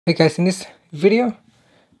Hey guys, in this video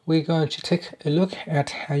we're going to take a look at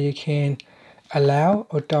how you can allow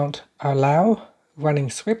or don't allow running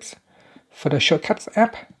scripts for the Shortcuts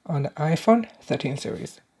app on the iPhone 13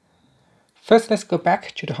 series. First, let's go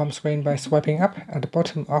back to the home screen by swiping up at the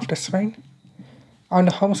bottom of the screen. On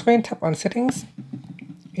the home screen, tap on Settings.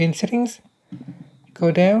 In Settings, go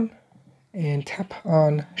down and tap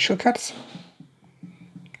on Shortcuts.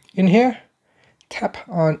 In here, tap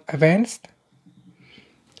on Advanced.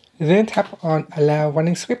 Then tap on Allow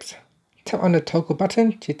Running Scripts. Tap on the toggle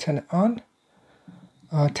button to turn it on.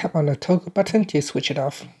 Tap on the toggle button to switch it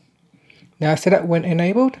off. Now so that when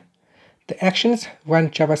enabled, the actions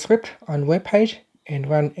run JavaScript on web page and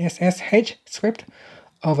run SSH script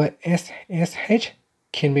over SSH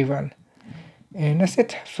can be run. And that's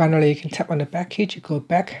it. Finally, you can tap on the back key to go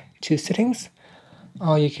back to Settings,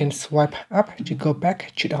 or you can swipe up to go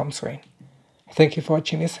back to the home screen. Thank you for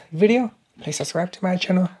watching this video. Please subscribe to my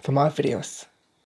channel for more videos.